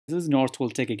This is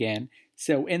Northwell Tech again.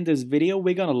 So in this video,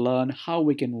 we're going to learn how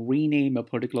we can rename a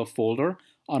particular folder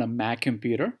on a Mac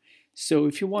computer. So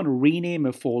if you want to rename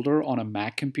a folder on a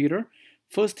Mac computer,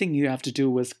 first thing you have to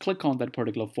do is click on that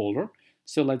particular folder.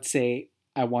 So let's say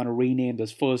I want to rename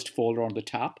this first folder on the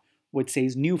top, which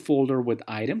says new folder with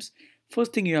items.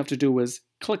 First thing you have to do is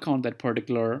click on that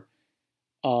particular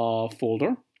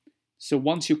folder. So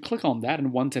once you click on that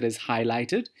and once it is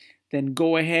highlighted, then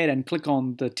go ahead and click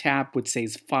on the tab which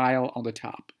says File on the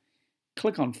top.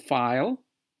 Click on File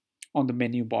on the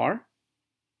menu bar.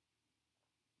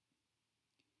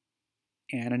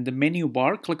 And in the menu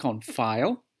bar, click on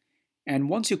File. And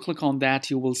once you click on that,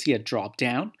 you will see a drop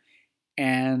down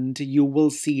and you will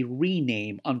see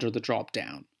Rename under the drop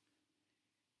down.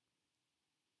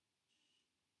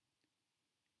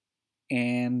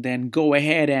 And then go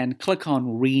ahead and click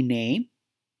on Rename.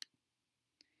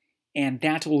 And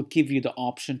that will give you the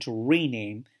option to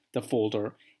rename the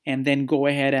folder, and then go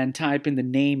ahead and type in the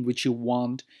name which you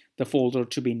want the folder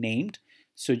to be named.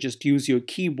 So just use your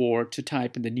keyboard to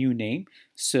type in the new name.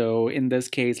 So in this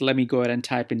case, let me go ahead and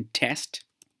type in test.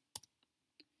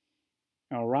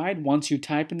 All right, once you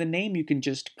type in the name, you can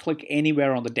just click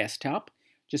anywhere on the desktop.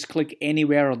 Just click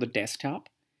anywhere on the desktop.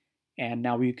 And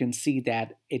now you can see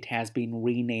that it has been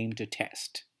renamed to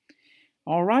test.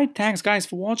 Alright, thanks guys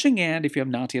for watching, and if you have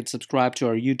not yet subscribed to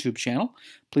our YouTube channel,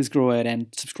 please go ahead and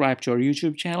subscribe to our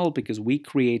YouTube channel because we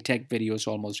create tech videos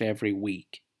almost every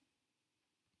week.